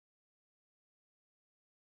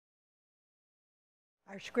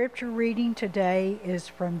Our scripture reading today is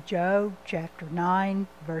from Job chapter 9,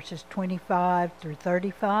 verses 25 through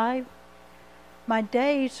 35. My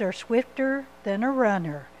days are swifter than a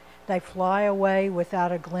runner. They fly away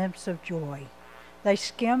without a glimpse of joy. They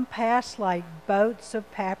skim past like boats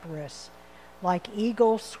of papyrus, like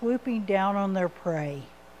eagles swooping down on their prey.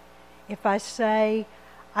 If I say,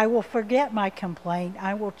 I will forget my complaint,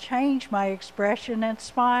 I will change my expression and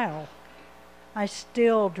smile, I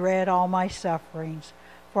still dread all my sufferings,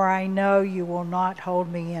 for I know you will not hold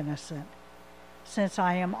me innocent. Since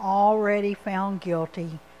I am already found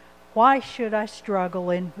guilty, why should I struggle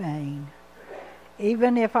in vain?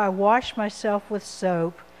 Even if I wash myself with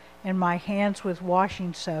soap and my hands with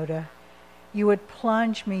washing soda, you would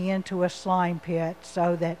plunge me into a slime pit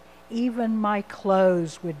so that even my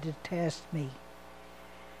clothes would detest me.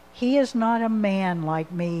 He is not a man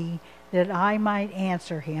like me that I might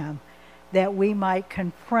answer him, that we might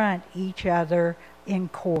confront each other in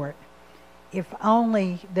court. If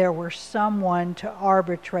only there were someone to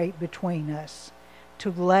arbitrate between us,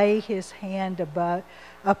 to lay his hand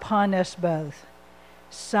upon us both,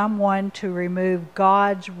 someone to remove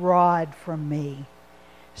God's rod from me,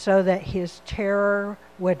 so that his terror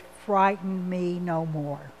would frighten me no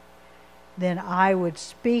more. Then I would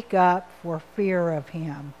speak up for fear of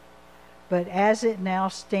him. But as it now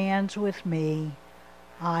stands with me,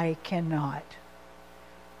 I cannot.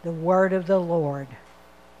 The word of the Lord.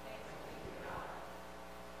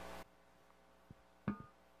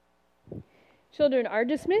 Children are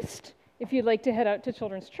dismissed if you'd like to head out to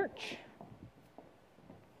Children's Church.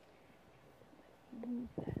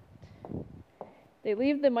 They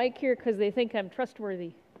leave the mic here because they think I'm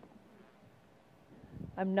trustworthy.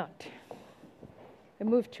 I'm not. I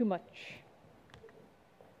move too much.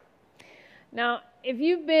 Now, if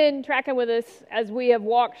you've been tracking with us as we have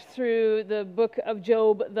walked through the book of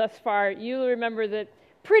Job thus far, you'll remember that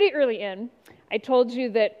pretty early in, I told you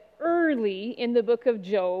that early in the book of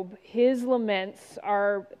Job, his laments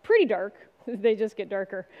are pretty dark. They just get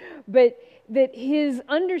darker. But that his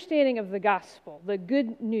understanding of the gospel, the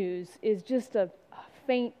good news, is just a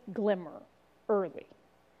faint glimmer early.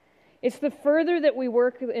 It's the further that we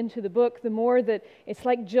work into the book, the more that it's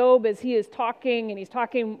like Job as he is talking, and he's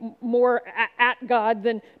talking more at God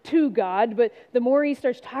than to God, but the more he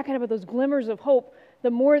starts talking about those glimmers of hope, the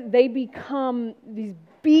more they become these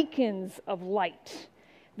beacons of light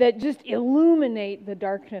that just illuminate the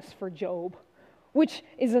darkness for Job, which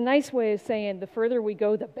is a nice way of saying the further we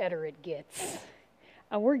go, the better it gets.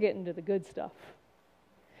 And we're getting to the good stuff.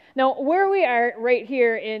 Now, where we are right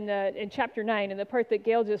here in chapter 9, in the part that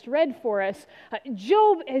Gail just read for us,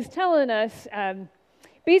 Job is telling us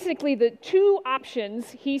basically the two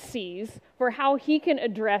options he sees for how he can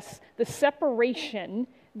address the separation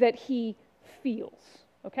that he feels,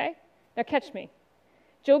 okay? Now, catch me.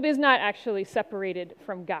 Job is not actually separated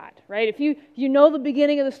from God, right? If you know the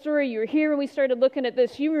beginning of the story, you were here when we started looking at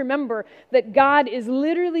this, you remember that God is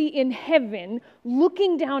literally in heaven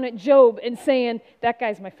looking down at Job and saying, that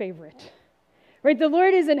guy's my favorite, right? The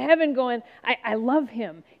Lord is in heaven going, I love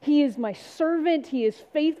him. He is my servant. He is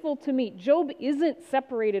faithful to me. Job isn't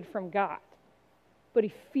separated from God, but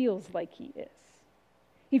he feels like he is.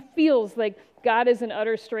 He feels like God is an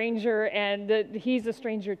utter stranger and that he's a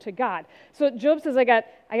stranger to God. So Job says, I got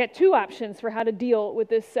two options for how to deal with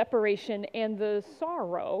this separation and the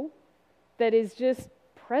sorrow that is just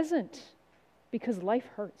present because life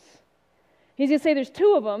hurts. He's going to say there's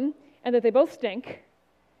two of them and that they both stink,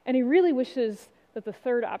 and he really wishes that the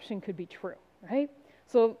third option could be true, right?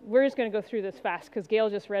 So we're just going to go through this fast because Gail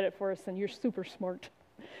just read it for us and you're super smart.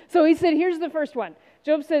 So he said, here's the first one.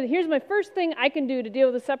 Job said, here's my first thing I can do to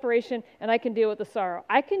deal with the separation, and I can deal with the sorrow.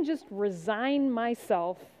 I can just resign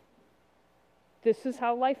myself. This is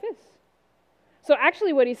how life is. So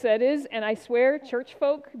actually what he said is, and I swear, church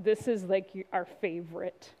folk, this is like our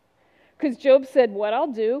favorite. Because Job said, what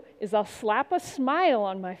I'll do is I'll slap a smile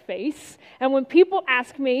on my face, and when people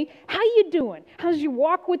ask me, how you doing? How's your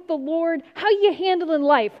walk with the Lord? How you handling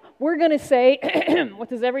life? We're going to say, what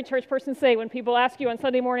does every church person say when people ask you on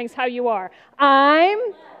Sunday mornings how you are? I'm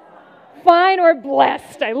fine or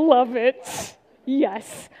blessed. I love it.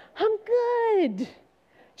 Yes, I'm good.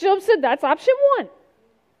 Job said that's option one.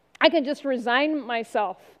 I can just resign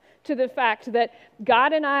myself to the fact that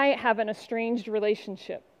God and I have an estranged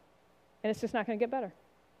relationship. And it's just not going to get better.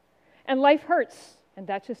 And life hurts, and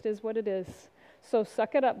that just is what it is. So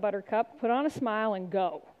suck it up, buttercup, put on a smile, and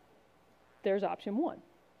go. There's option one.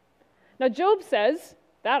 Now, Job says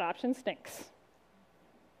that option stinks.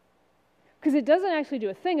 Because it doesn't actually do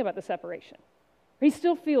a thing about the separation. He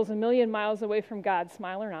still feels a million miles away from God,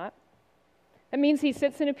 smile or not. That means he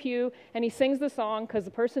sits in a pew and he sings the song because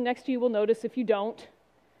the person next to you will notice if you don't,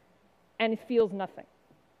 and he feels nothing.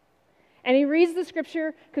 And he reads the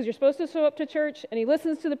scripture because you're supposed to show up to church, and he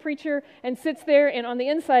listens to the preacher and sits there and on the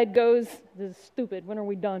inside goes, "This is stupid, when are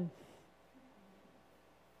we done?"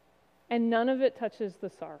 And none of it touches the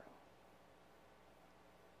sorrow.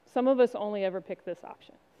 Some of us only ever pick this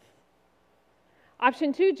option.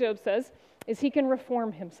 Option 2, Job says, is he can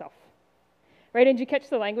reform himself. Right? And did you catch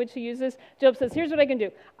the language he uses? Job says, here's what I can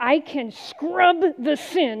do. I can scrub the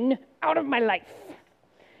sin out of my life.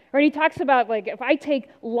 Right? He talks about, like, if I take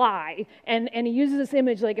lie, and he uses this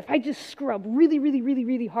image, like, if I just scrub really, really, really,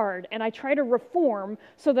 really hard, and I try to reform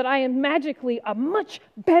so that I am magically a much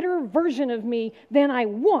better version of me than I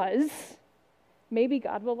was, maybe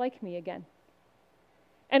God will like me again.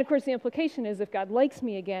 And of course, the implication is if God likes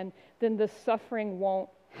me again, then the suffering won't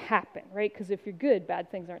happen, right? Because if you're good,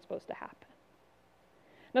 bad things aren't supposed to happen.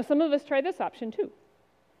 Now, some of us try this option too.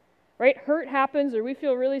 Right? Hurt happens, or we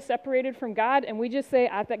feel really separated from God, and we just say,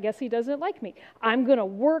 I guess he doesn't like me. I'm going to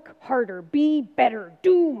work harder, be better,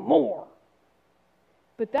 do more.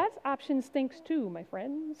 But that option stinks too, my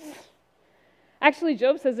friends. Actually,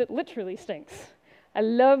 Job says it literally stinks. I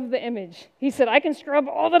love the image. He said, I can scrub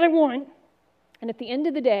all that I want, and at the end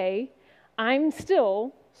of the day, I'm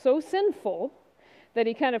still so sinful that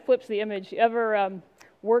he kind of flips the image. You ever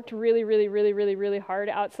worked really, really, really, really, really hard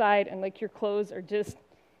outside, and like your clothes are just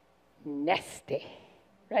nasty,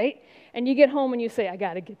 right? And you get home and you say, I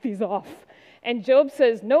got to get these off. And Job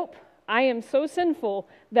says, nope, I am so sinful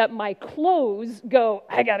that my clothes go,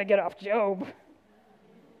 I got to get off Job.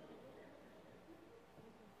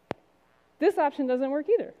 This option doesn't work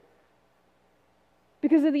either.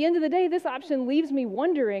 Because at the end of the day, this option leaves me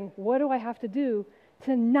wondering, what do I have to do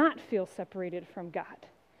to not feel separated from God?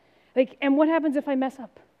 Like, and what happens if I mess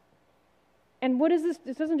up? And what is this?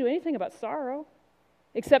 This doesn't do anything about sorrow,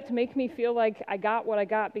 except to make me feel like I got what I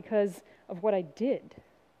got because of what I did.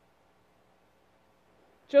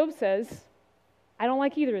 Job says, I don't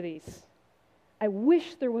like either of these. I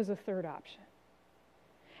wish there was a third option.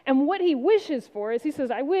 And what he wishes for is, he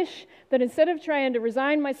says, I wish that instead of trying to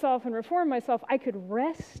resign myself and reform myself, I could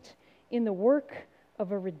rest in the work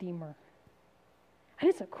of a redeemer. And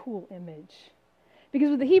it's a cool image. Because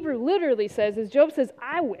what the Hebrew literally says is, Job says,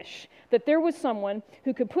 I wish that there was someone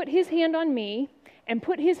who could put his hand on me and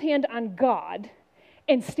put his hand on God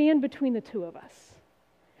and stand between the two of us.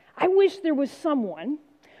 I wish there was someone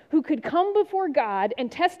who could come before God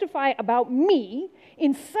and testify about me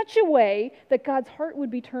in such a way that God's heart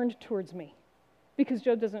would be turned towards me, because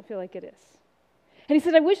Job doesn't feel like it is. And he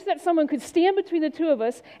said, I wish that someone could stand between the two of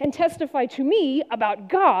us and testify to me about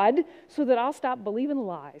God so that I'll stop believing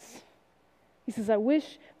lies. He says, I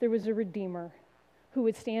wish there was a redeemer who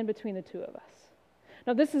would stand between the two of us.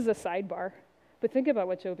 Now, this is a sidebar, but think about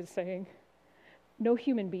what Job is saying. No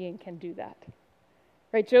human being can do that.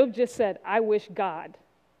 Right? Job just said, I wish God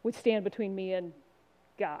would stand between me and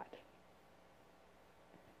God.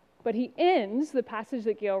 But he ends the passage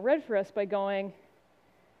that Gail read for us by going,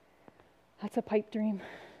 that's a pipe dream.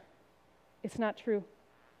 It's not true.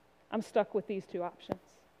 I'm stuck with these two options.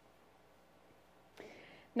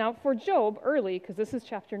 Now, for Job, early, because this is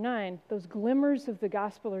chapter 9, those glimmers of the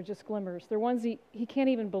gospel are just glimmers. They're ones he can't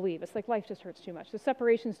even believe. It's like life just hurts too much. The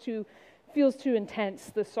separation's feels too intense.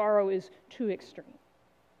 The sorrow is too extreme.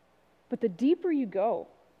 But the deeper you go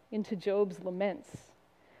into Job's laments,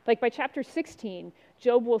 like by chapter 16,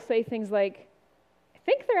 Job will say things like, I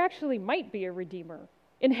think there actually might be a redeemer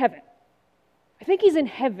in heaven. I think he's in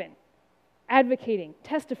heaven, advocating,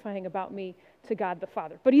 testifying about me to God the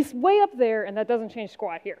Father. But he's way up there, and that doesn't change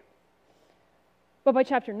squat here. But by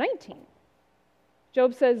chapter 19,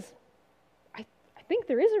 Job says, I think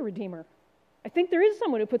there is a redeemer. I think there is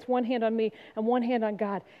someone who puts one hand on me and one hand on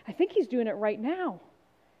God. I think he's doing it right now.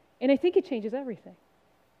 And I think it changes everything.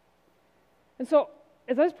 And so,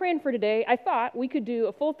 as I was praying for today, I thought we could do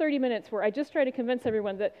a full 30 minutes where I just try to convince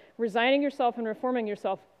everyone that resigning yourself and reforming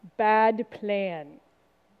yourself, bad plan.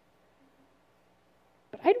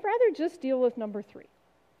 But I'd rather just deal with number 3.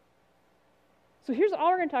 So here's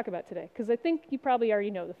all we're going to talk about today, because I think you probably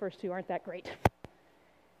already know the first two aren't that great.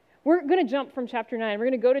 We're going to jump from chapter 9. We're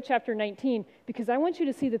going to go to chapter 19, because I want you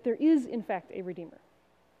to see that there is, in fact, a redeemer.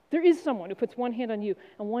 There is someone who puts one hand on you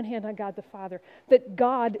and one hand on God the Father, that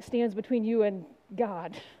God stands between you and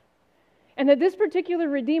God, and that this particular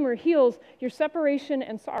redeemer heals your separation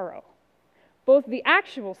and sorrow, both the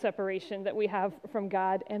actual separation that we have from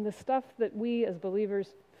God and the stuff that we as believers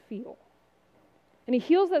feel. And he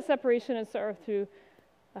heals that separation and sorrow through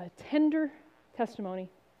a tender testimony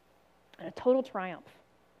and a total triumph,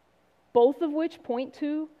 both of which point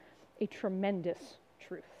to a tremendous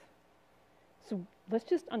truth. So let's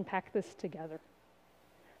just unpack this together.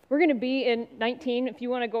 We're going to be in 19. If you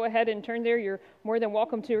want to go ahead and turn there, you're more than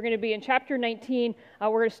welcome to. We're going to be in chapter 19. We're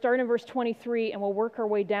going to start in verse 23, and we'll work our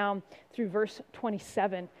way down through verse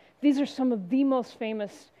 27. These are some of the most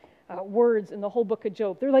famous words in the whole book of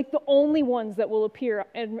Job. They're like the only ones that will appear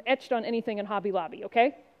and etched on anything in Hobby Lobby,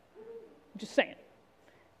 okay? Just saying.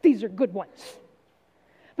 These are good ones.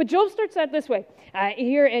 But Job starts out this way.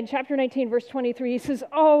 Here in chapter 19, verse 23, he says,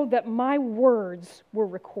 "Oh, that my words were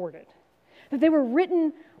recorded, that they were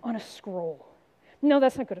written on a scroll." No,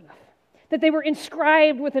 that's not good enough. That they were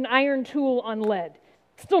inscribed with an iron tool on lead.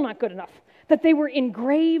 Still not good enough. That they were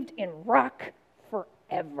engraved in rock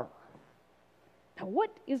forever. Now,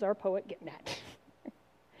 what is our poet getting at?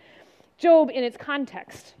 Job, in its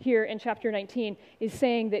context here in chapter 19, is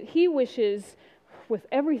saying that he wishes with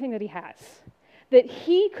everything that he has that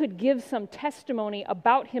he could give some testimony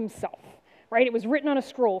about himself, right? It was written on a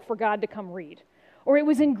scroll for God to come read. Or it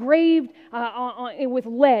was engraved with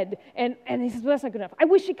lead, and he says, well, that's not good enough. I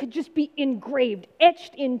wish it could just be engraved,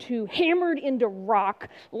 etched into, hammered into rock,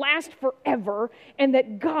 last forever, and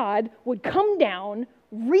that God would come down,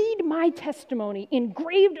 read my testimony,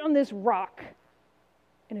 engraved on this rock,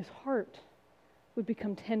 and his heart would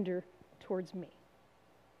become tender towards me.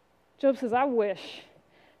 Job says, I wish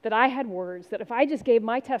that I had words, that if I just gave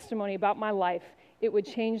my testimony about my life, it would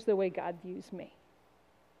change the way God views me.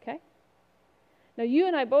 Okay? Now, you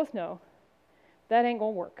and I both know that ain't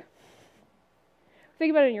going to work. Think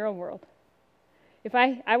about it in your own world. If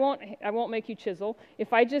I won't make you chisel.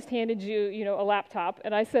 If I just handed you, a laptop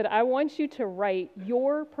and I said, I want you to write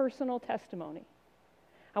your personal testimony.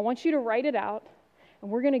 I want you to write it out, and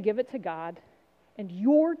we're going to give it to God, and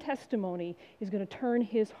your testimony is going to turn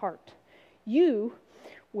his heart. You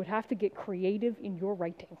would have to get creative in your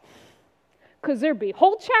writing, because there'd be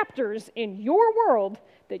whole chapters in your world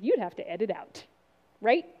that you'd have to edit out.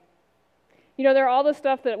 Right? There are all the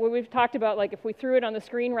stuff that we've talked about, like if we threw it on the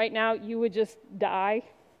screen right now, you would just die.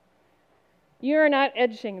 You're not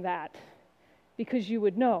etching that because you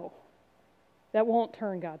would know that won't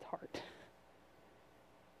turn God's heart.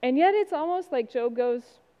 And yet it's almost like Job goes,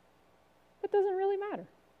 that doesn't really matter.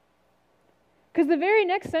 Because the very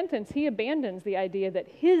next sentence, he abandons the idea that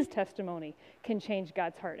his testimony can change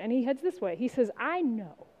God's heart. And he heads this way. He says, I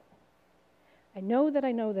know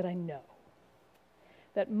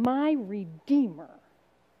that my Redeemer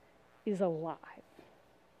is alive.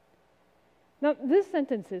 Now, this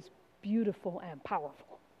sentence is beautiful and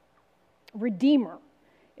powerful. Redeemer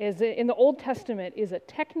is, in the Old Testament, is a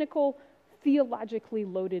technical, theologically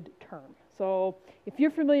loaded term. So if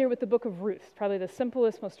you're familiar with the book of Ruth, probably the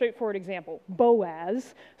simplest, most straightforward example,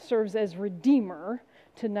 Boaz serves as Redeemer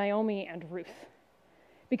to Naomi and Ruth.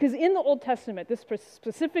 Because in the Old Testament, this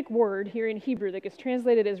specific word here in Hebrew that gets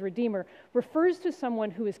translated as Redeemer refers to someone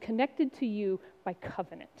who is connected to you by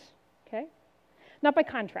covenant, okay? Not by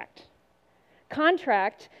contract.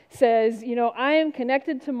 Contract says, I am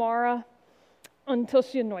connected to Mara until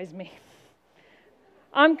she annoys me.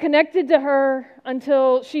 I'm connected to her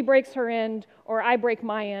until she breaks her end or I break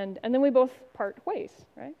my end, and then we both part ways,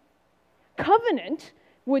 right? Covenant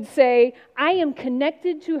would say, I am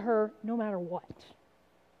connected to her no matter what.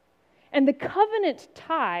 And the covenant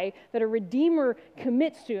tie that a redeemer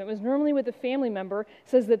commits to, it was normally with a family member,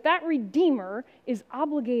 says that redeemer is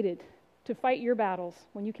obligated to fight your battles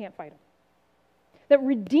when you can't fight them. That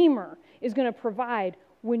redeemer is going to provide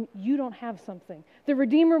when you don't have something. The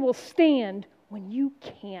redeemer will stand when you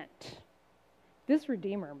can't. This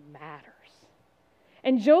redeemer matters.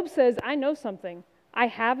 And Job says, I know something. I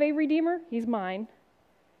have a redeemer, he's mine,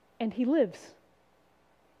 and he lives.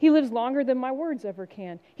 He lives longer than my words ever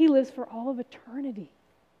can. He lives for all of eternity.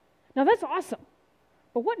 Now that's awesome.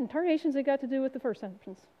 But what in tarnations it got to do with the first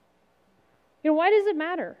sentence? Why does it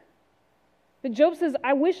matter? But Job says,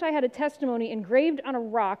 I wish I had a testimony engraved on a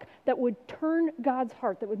rock that would turn God's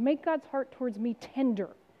heart, that would make God's heart towards me tender.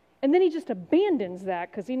 And then he just abandons that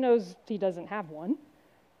because he knows he doesn't have one.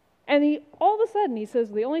 And all of a sudden he says,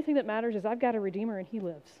 the only thing that matters is I've got a redeemer and he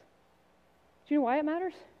lives. Do you know why it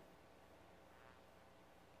matters?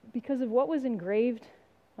 Because of what was engraved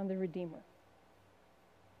on the Redeemer.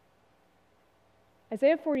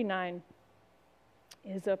 Isaiah 49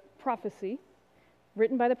 is a prophecy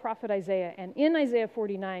written by the prophet Isaiah, and in Isaiah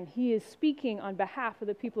 49, he is speaking on behalf of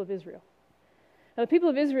the people of Israel. Now, the people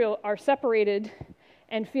of Israel are separated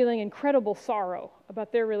and feeling incredible sorrow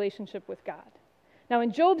about their relationship with God. Now,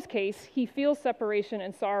 in Job's case, he feels separation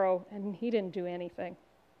and sorrow, and he didn't do anything.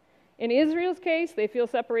 In Israel's case, they feel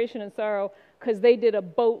separation and sorrow because they did a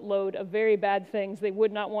boatload of very bad things they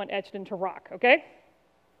would not want etched into rock, okay?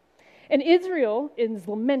 And Israel is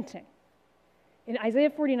lamenting in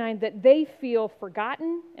Isaiah 49 that they feel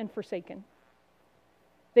forgotten and forsaken.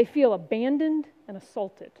 They feel abandoned and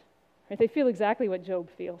assaulted. Right? They feel exactly what Job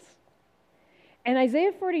feels. And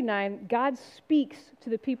Isaiah 49, God speaks to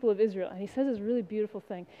the people of Israel, and he says this really beautiful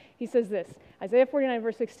thing. He says this, Isaiah 49,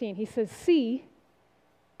 verse 16, he says, "See,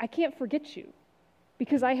 I can't forget you,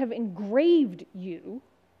 because I have engraved you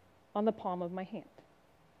on the palm of my hand."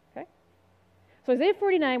 Okay? So Isaiah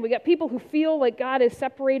 49, we got people who feel like God is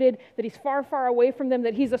separated, that he's far, far away from them,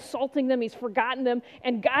 that he's assaulting them, he's forgotten them,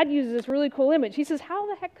 and God uses this really cool image. He says, "How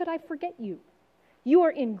the heck could I forget you? You are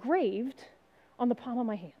engraved on the palm of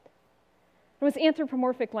my hand." It was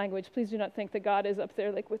anthropomorphic language. Please do not think that God is up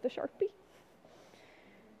there like with the Sharpie.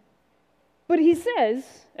 But he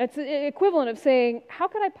says, it's the equivalent of saying, how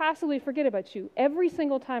could I possibly forget about you? Every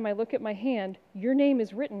single time I look at my hand, your name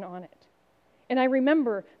is written on it. And I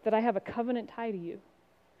remember that I have a covenant tie to you.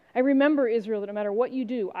 I remember, Israel, that no matter what you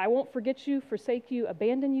do, I won't forget you, forsake you,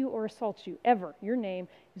 abandon you, or assault you. Ever. Your name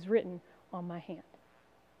is written on my hand.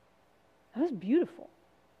 That was beautiful.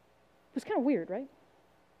 It was kind of weird, right?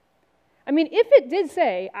 I mean, if it did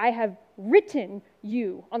say, I have written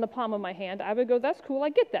you on the palm of my hand, I would go, that's cool, I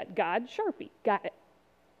get that. God, Sharpie, got it.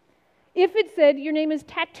 If it said, your name is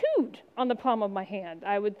tattooed on the palm of my hand,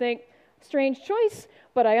 I would think, strange choice,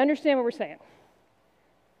 but I understand what we're saying.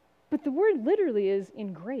 But the word literally is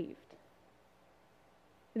engraved.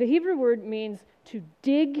 The Hebrew word means to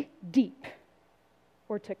dig deep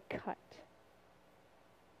or to cut.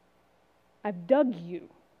 I've dug you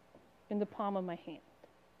in the palm of my hand.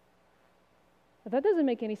 But that doesn't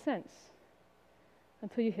make any sense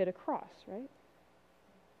until you hit a cross, right?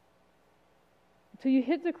 Until you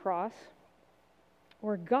hit the cross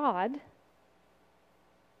where God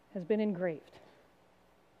has been engraved,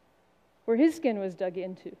 where his skin was dug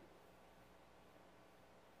into,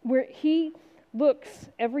 where he looks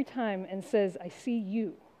every time and says, I see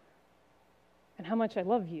you and how much I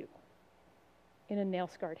love you in a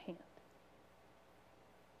nail-scarred hand.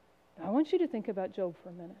 Now, I want you to think about Job for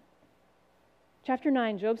a minute. Chapter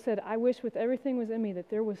 9, Job said, I wish with everything was in me that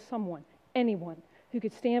there was someone, anyone, who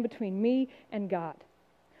could stand between me and God,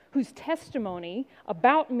 whose testimony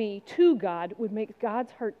about me to God would make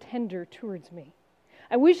God's heart tender towards me.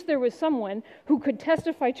 I wish there was someone who could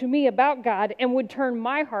testify to me about God and would turn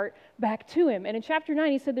my heart back to him. And in chapter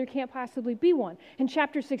 9, he said there can't possibly be one. In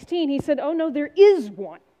chapter 16, he said, oh no, there is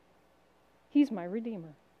one. He's my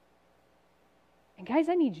Redeemer. And guys,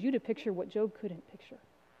 I need you to picture what Job couldn't picture.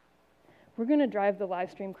 We're going to drive the live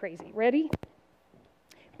stream crazy. Ready?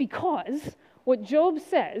 Because what Job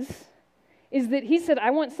says is that he said,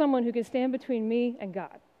 I want someone who can stand between me and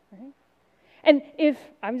God. Right? And if,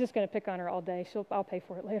 I'm just going to pick on her all day. I'll pay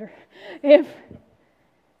for it later.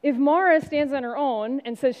 If Mara stands on her own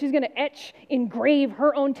and says she's going to engrave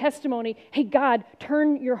her own testimony, hey, God,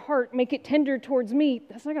 turn your heart, make it tender towards me,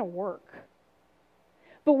 that's not going to work.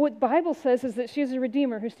 But what the Bible says is that she is a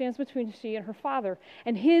Redeemer who stands between she and her Father.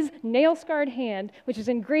 And his nail-scarred hand, which is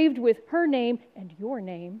engraved with her name and your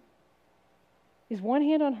name, is one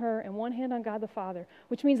hand on her and one hand on God the Father,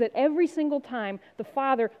 which means that every single time the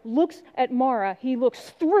Father looks at Mara, he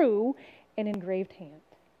looks through an engraved hand.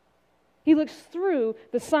 He looks through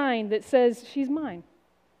the sign that says, she's mine.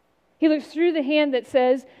 He looks through the hand that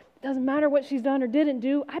says, it doesn't matter what she's done or didn't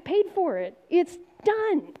do, I paid for it. It's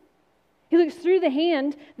done. He looks through the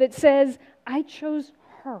hand that says, I chose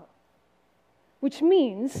her, which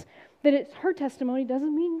means that her testimony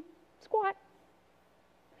doesn't mean squat.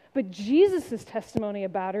 But Jesus' testimony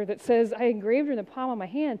about her that says, I engraved her in the palm of my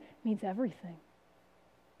hand, means everything.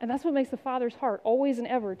 And that's what makes the Father's heart always and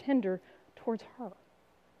ever tender towards her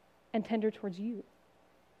and tender towards you.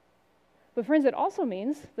 But friends, it also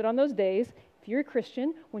means that on those days, if you're a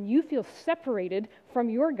Christian, when you feel separated from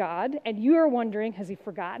your God and you are wondering, has he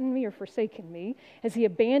forgotten me or forsaken me? Has he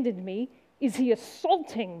abandoned me? Is he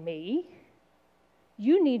assaulting me?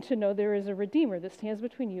 You need to know there is a Redeemer that stands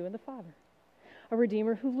between you and the Father. A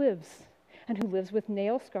Redeemer who lives, and who lives with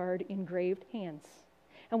nail-scarred, engraved hands.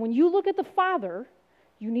 And when you look at the Father,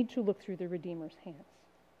 you need to look through the Redeemer's hands.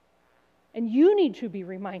 And you need to be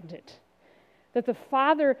reminded that the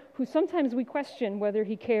Father, who sometimes we question whether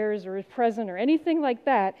he cares or is present or anything like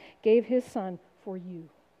that, gave his Son for you.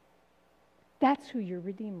 That's who your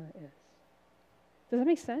Redeemer is. Does that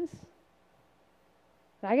make sense?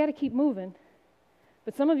 Now, I got to keep moving,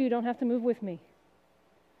 but some of you don't have to move with me.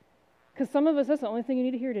 Because some of us, that's the only thing you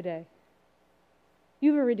need to hear today.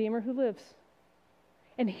 You have a Redeemer who lives.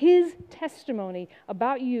 And his testimony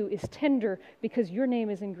about you is tender because your name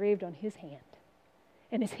is engraved on his hand.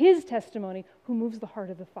 And it's his testimony who moves the heart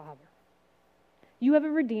of the Father. You have a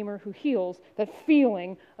Redeemer who heals that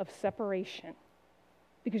feeling of separation.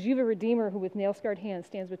 Because you have a Redeemer who with nail-scarred hands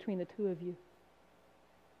stands between the two of you.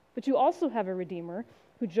 But you also have a Redeemer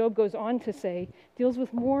who Job goes on to say deals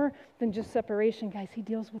with more than just separation. Guys, he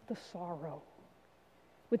deals with the sorrow,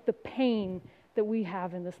 with the pain that we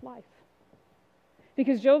have in this life.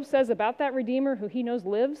 Because Job says about that Redeemer who he knows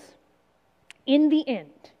lives, in the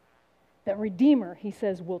end, that Redeemer, he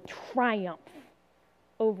says, will triumph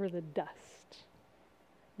over the dust.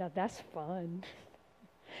 Now that's fun.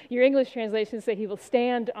 Your English translations say he will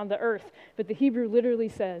stand on the earth, but the Hebrew literally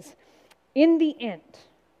says, in the end,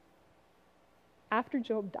 after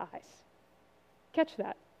Job dies. Catch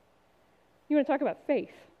that. You want to talk about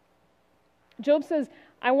faith. Job says,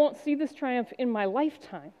 I won't see this triumph in my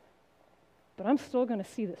lifetime, but I'm still going to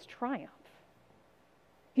see this triumph.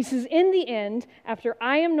 He says, in the end, after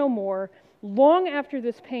I am no more, long after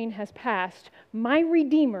this pain has passed, my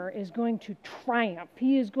Redeemer is going to triumph.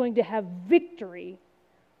 He is going to have victory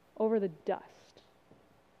over the dust.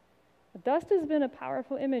 The dust has been a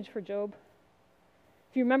powerful image for Job.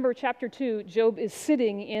 If you remember chapter 2, Job is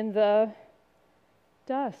sitting in the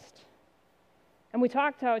dust. And we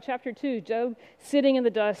talked how in chapter 2, Job sitting in the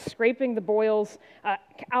dust, scraping the boils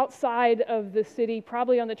outside of the city,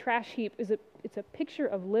 probably on the trash heap, it's a picture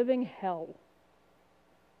of living hell.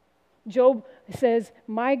 Job says,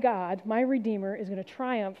 my God, my Redeemer, is going to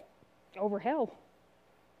triumph over hell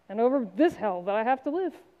and over this hell that I have to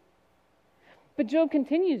live. But Job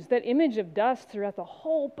continues that image of dust throughout the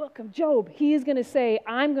whole book of Job. He is going to say,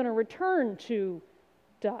 I'm going to return to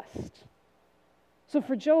dust. So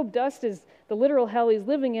for Job, dust is the literal hell he's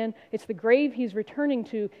living in. It's the grave he's returning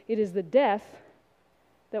to. It is the death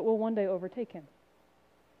that will one day overtake him.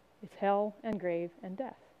 It's hell and grave and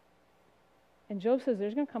death. And Job says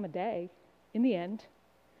there's going to come a day, in the end,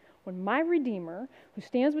 when my Redeemer, who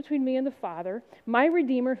stands between me and the Father, my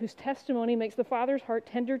Redeemer, whose testimony makes the Father's heart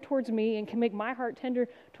tender towards me and can make my heart tender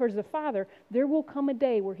towards the Father, there will come a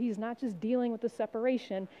day where he's not just dealing with the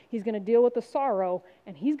separation, he's going to deal with the sorrow,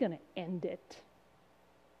 and he's going to end it.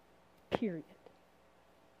 Period.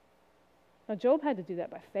 Now, Job had to do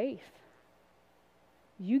that by faith.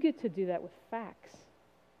 You get to do that with facts.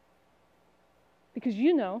 Because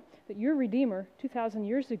you know that your Redeemer 2,000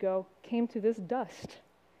 years ago came to this dust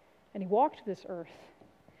and he walked this earth.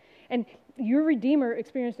 And your Redeemer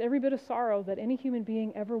experienced every bit of sorrow that any human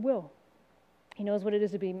being ever will. He knows what it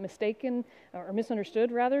is to be mistaken, or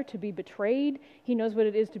misunderstood rather, to be betrayed. He knows what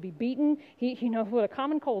it is to be beaten. He knows what a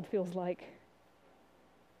common cold feels like.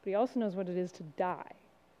 But he also knows what it is to die.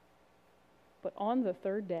 But on the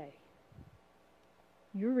third day,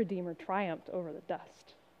 your Redeemer triumphed over the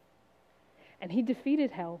dust. And he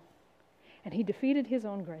defeated hell, and he defeated his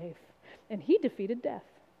own grave, and he defeated death.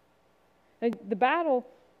 The battle,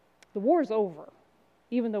 the war's over,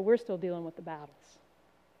 even though we're still dealing with the battles.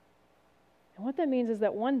 And what that means is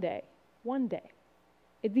that one day,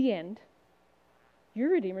 at the end, your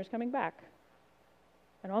Redeemer's coming back.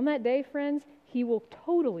 And on that day, friends, he will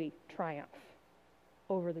totally triumph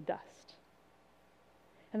over the dust.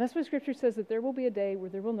 And that's why Scripture says that there will be a day where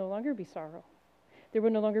there will no longer be sorrow. There will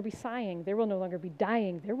no longer be sighing. There will no longer be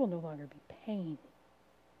dying. There will no longer be pain.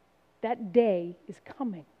 That day is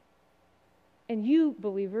coming. And you,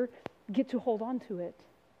 believer, get to hold on to it.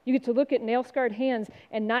 You get to look at nail-scarred hands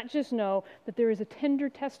and not just know that there is a tender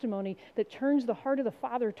testimony that turns the heart of the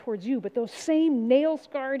Father towards you, but those same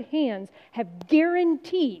nail-scarred hands have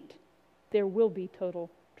guaranteed there will be total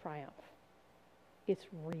triumph. It's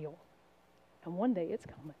real. And one day it's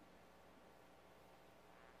coming.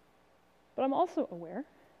 But I'm also aware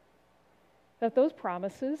that those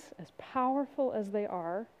promises, as powerful as they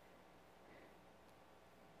are,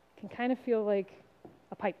 can kind of feel like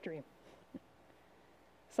a pipe dream.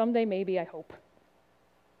 Someday, maybe, I hope.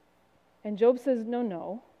 And Job says,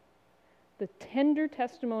 no. The tender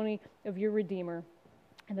testimony of your Redeemer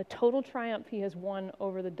and the total triumph he has won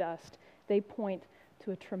over the dust, they point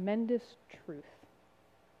to a tremendous truth.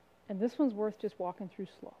 And this one's worth just walking through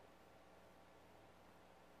slow.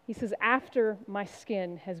 He says, after my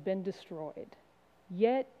skin has been destroyed,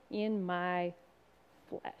 yet in my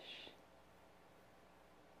flesh.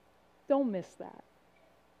 Don't miss that.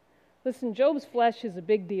 Listen, Job's flesh is a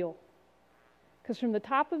big deal. Because from the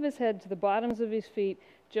top of his head to the bottoms of his feet,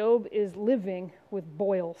 Job is living with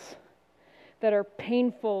boils that are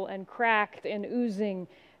painful and cracked and oozing,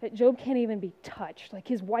 that Job can't even be touched. Like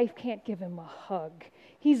his wife can't give him a hug.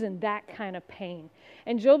 He's in that kind of pain.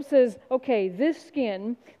 And Job says, okay, this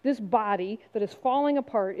skin, this body that is falling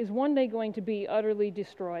apart is one day going to be utterly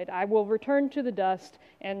destroyed. I will return to the dust,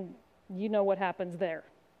 and you know what happens there.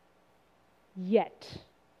 Yet,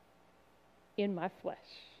 in my flesh.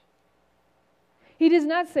 He does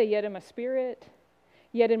not say, yet in my spirit,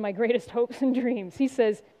 yet in my greatest hopes and dreams. He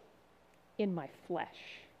says, in my flesh.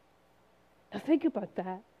 Now think about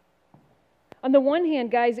that. On the one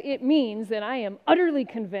hand, guys, it means that I am utterly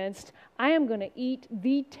convinced I am going to eat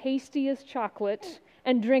the tastiest chocolate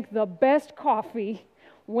and drink the best coffee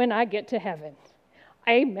when I get to heaven.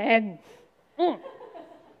 Amen.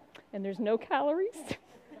 And there's no calories.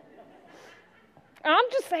 I'm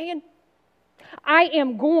just saying. I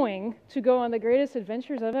am going to go on the greatest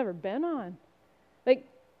adventures I've ever been on. Like,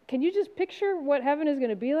 can you just picture what heaven is going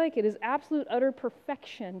to be like? It is absolute, utter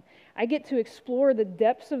perfection. I get to explore the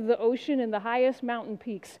depths of the ocean and the highest mountain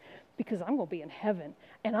peaks because I'm going to be in heaven,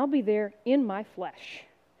 and I'll be there in my flesh.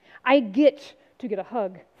 I get to get a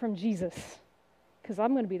hug from Jesus because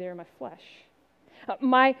I'm going to be there in my flesh.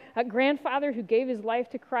 My grandfather who gave his life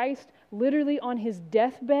to Christ, literally on his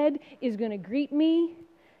deathbed, is going to greet me,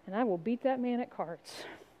 and I will beat that man at cards.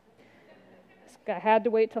 This guy had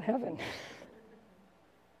to wait till heaven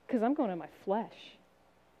because I'm going in my flesh.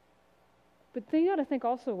 But you got to think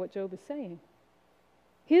also what Job is saying.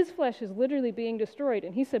 His flesh is literally being destroyed,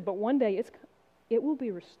 and he said, but one day it will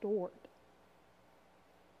be restored.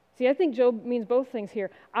 See, I think Job means both things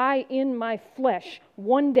here. I, in my flesh,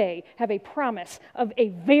 one day have a promise of a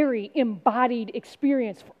very embodied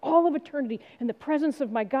experience for all of eternity in the presence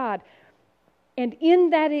of my God. And in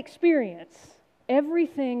that experience,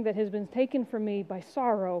 everything that has been taken from me by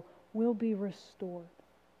sorrow will be restored.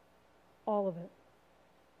 All of it.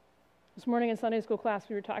 This morning in Sunday school class,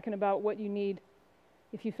 we were talking about what you need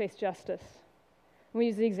if you face justice. We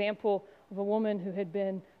used the example of a woman who had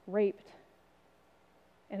been raped.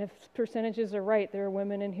 And if percentages are right, there are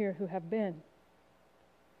women in here who have been.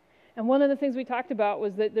 And one of the things we talked about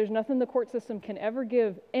was that there's nothing the court system can ever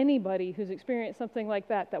give anybody who's experienced something like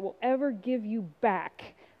that will ever give you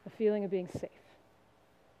back a feeling of being safe.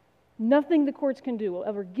 Nothing the courts can do will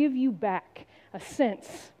ever give you back a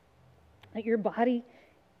sense that your body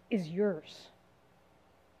is yours,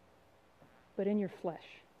 but in your flesh.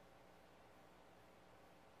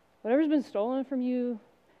 Whatever's been stolen from you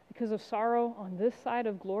because of sorrow on this side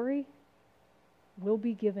of glory will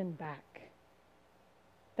be given back.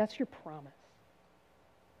 That's your promise.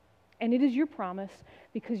 And it is your promise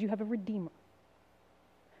because you have a Redeemer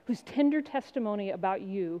whose tender testimony about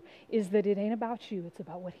you is that it ain't about you, it's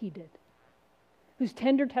about what he did. Whose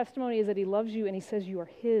tender testimony is that he loves you and he says you are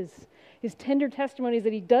his. His tender testimony is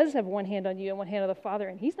that he does have one hand on you and one hand on the Father,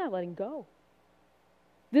 and he's not letting go.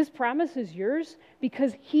 This promise is yours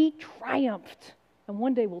because he triumphed and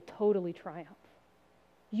one day will totally triumph.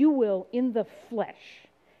 You will, in the flesh,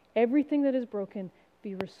 everything that is broken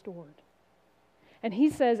be restored. And he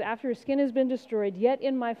says, after his skin has been destroyed, yet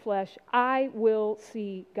in my flesh I will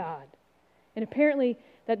see God. And apparently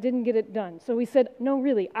that didn't get it done. So he said, no,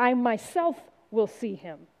 really, I myself will see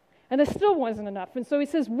him. And that still wasn't enough. And so he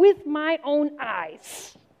says, with my own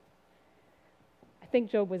eyes. I think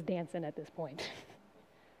Job was dancing at this point.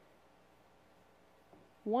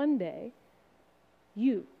 One day,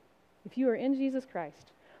 you, if you are in Jesus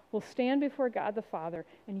Christ, will stand before God the Father,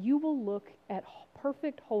 and you will look at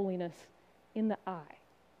perfect holiness in the eye.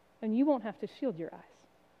 And you won't have to shield your eyes.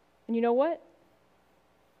 And you know what?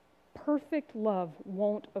 Perfect love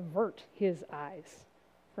won't avert his eyes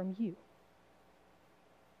from you.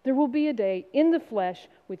 There will be a day in the flesh,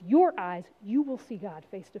 with your eyes, you will see God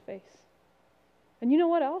face to face. And you know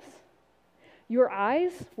what else? Your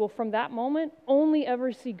eyes will, from that moment, only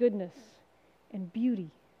ever see goodness and beauty.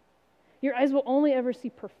 Your eyes will only ever see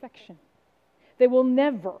perfection. They will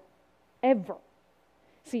never, ever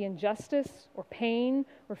see injustice or pain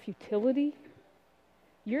or futility.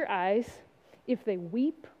 Your eyes, if they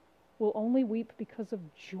weep, will only weep because of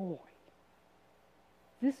joy.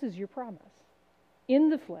 This is your promise. In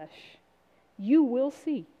the flesh, you will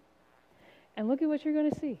see. And look at what you're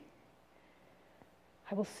going to see.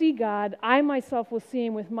 I will see God. I myself will see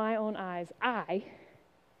him with my own eyes. I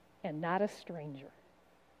am not a stranger.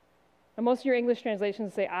 And most of your English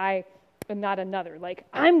translations say, I am not another. Like,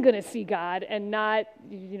 I'm going to see God and not,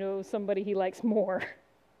 somebody he likes more.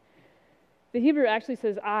 The Hebrew actually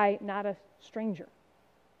says, I, not a stranger.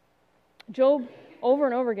 Job, over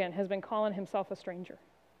and over again, has been calling himself a stranger.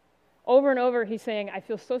 Over and over, he's saying, I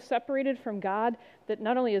feel so separated from God that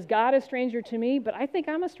not only is God a stranger to me, but I think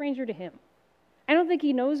I'm a stranger to him. I don't think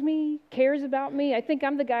he knows me, cares about me. I think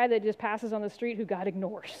I'm the guy that just passes on the street who God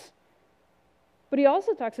ignores. But he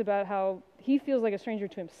also talks about how he feels like a stranger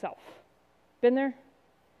to himself. Been there?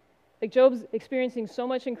 Like Job's experiencing so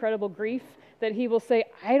much incredible grief that he will say,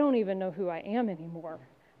 I don't even know who I am anymore.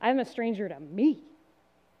 I'm a stranger to me.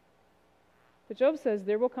 But Job says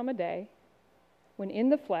there will come a day when in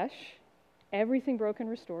the flesh, everything broken,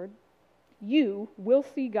 restored, you will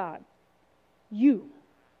see God. You,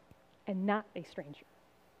 and not a stranger.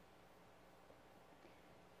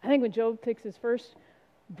 I think when Job takes his first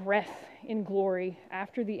breath in glory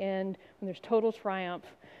after the end, when there's total triumph,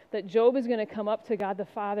 that Job is going to come up to God the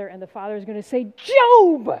Father, and the Father is going to say,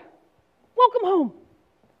 Job, welcome home.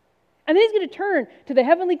 And then he's going to turn to the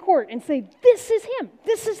heavenly court and say, this is him.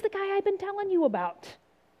 This is the guy I've been telling you about.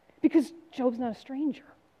 Because Job's not a stranger.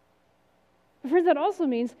 But friends, that also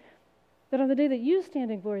means that on the day that you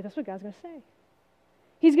stand in glory, that's what God's going to say.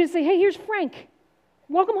 He's going to say, hey, here's Frank.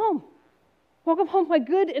 Welcome home. Welcome home, my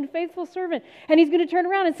good and faithful servant. And he's going to turn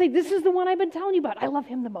around and say, this is the one I've been telling you about. I love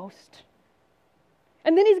him the most.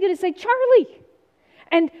 And then he's going to say, Charlie,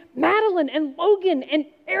 and Madeline, and Logan, and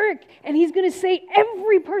Eric. And he's going to say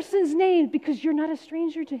every person's name because you're not a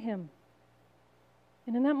stranger to him.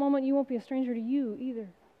 And in that moment, you won't be a stranger to you either.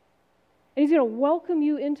 And he's going to welcome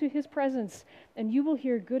you into his presence. And you will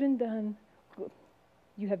hear, good and done.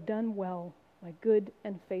 You have done well, my good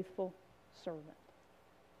and faithful servant.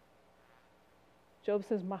 Job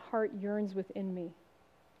says, my heart yearns within me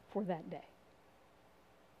for that day.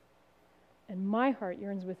 And my heart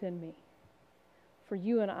yearns within me for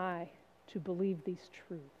you and I to believe these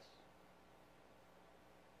truths.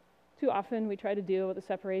 Too often we try to deal with the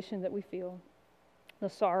separation that we feel, the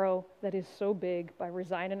sorrow that is so big, by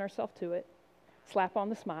resigning ourselves to it, slap on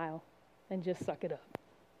the smile, and just suck it up.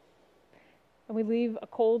 And we leave a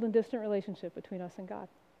cold and distant relationship between us and God.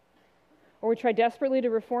 Or we try desperately to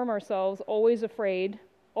reform ourselves, always afraid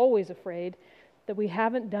that we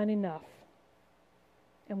haven't done enough.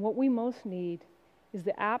 And what we most need is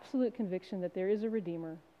the absolute conviction that there is a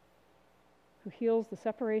Redeemer who heals the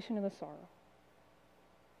separation and the sorrow,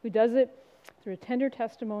 who does it through a tender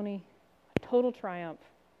testimony, a total triumph,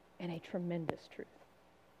 and a tremendous truth.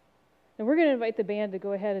 And we're going to invite the band to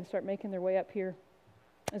go ahead and start making their way up here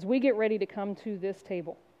as we get ready to come to this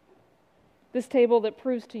table that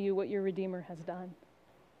proves to you what your Redeemer has done.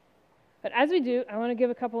 But as we do, I want to give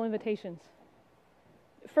a couple invitations.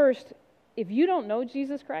 First, if you don't know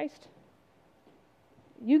Jesus Christ,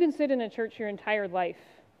 you can sit in a church your entire life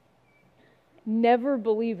never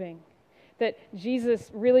believing that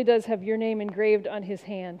Jesus really does have your name engraved on his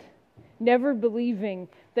hand, never believing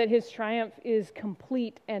that his triumph is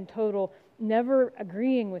complete and total, never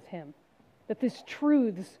agreeing with him that these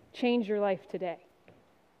truths change your life today.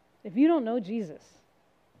 If you don't know Jesus,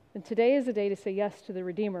 then today is the day to say yes to the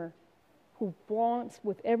Redeemer who wants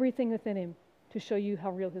with everything within him to show you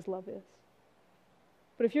how real his love is.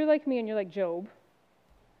 But if you're like me and you're like Job,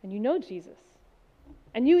 and you know Jesus,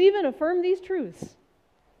 and you even affirm these truths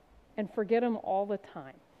and forget them all the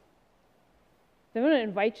time, then I'm going to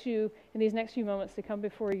invite you in these next few moments to come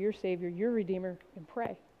before your Savior, your Redeemer, and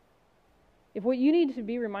pray. If what you need to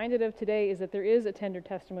be reminded of today is that there is a tender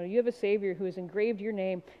testimony, you have a Savior who has engraved your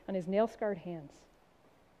name on his nail-scarred hands,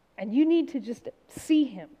 and you need to just see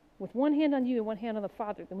him with one hand on you and one hand on the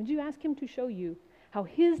Father, then would you ask him to show you how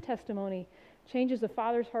his testimony changes the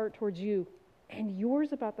Father's heart towards you and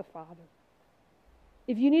yours about the Father?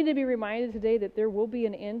 If you need to be reminded today that there will be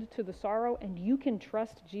an end to the sorrow and you can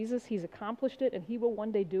trust Jesus, he's accomplished it and he will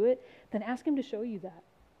one day do it, then ask him to show you that.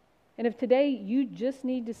 And if today you just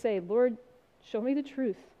need to say, Lord, show me the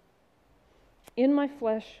truth. In my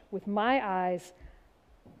flesh, with my eyes,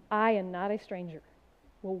 I am not a stranger,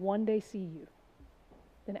 will one day see you.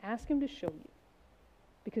 Then ask him to show you.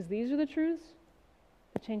 Because these are the truths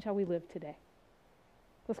that change how we live today.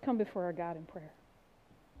 Let's come before our God in prayer.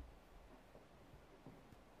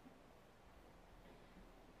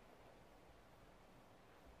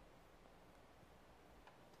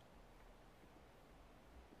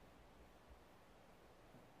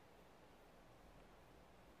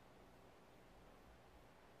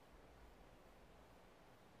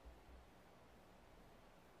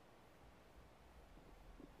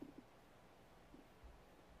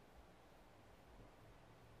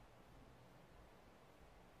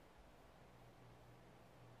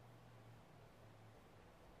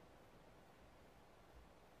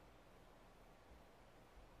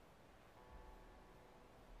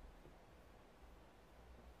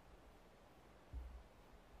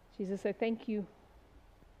 Jesus, I thank you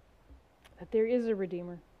that there is a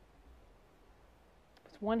Redeemer.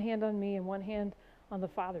 It's one hand on me and one hand on the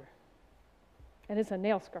Father. And it's a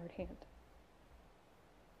nail-scarred hand.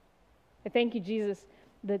 I thank you, Jesus,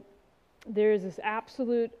 that there is this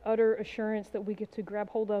absolute, utter assurance that we get to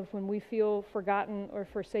grab hold of when we feel forgotten or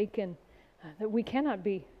forsaken, that we cannot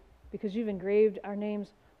be because you've engraved our names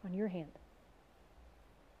on your hand.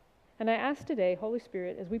 And I ask today, Holy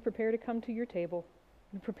Spirit, as we prepare to come to your table,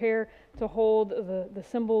 We prepare to hold the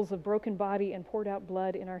symbols of broken body and poured out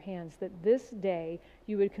blood in our hands, that this day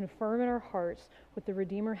you would confirm in our hearts what the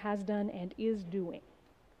Redeemer has done and is doing.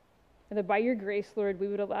 And that by your grace, Lord, we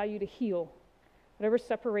would allow you to heal whatever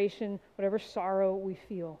separation, whatever sorrow we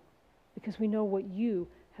feel, because we know what you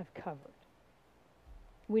have covered.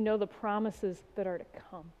 We know the promises that are to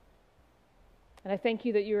come. And I thank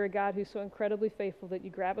you that you are a God who's so incredibly faithful that you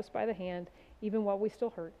grab us by the hand even while we still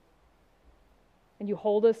hurt. And you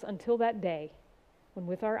hold us until that day when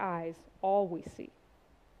with our eyes all we see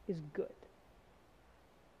is good.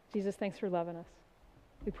 Jesus, thanks for loving us.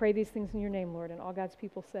 We pray these things in your name, Lord, and all God's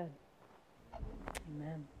people said,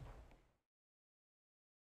 amen.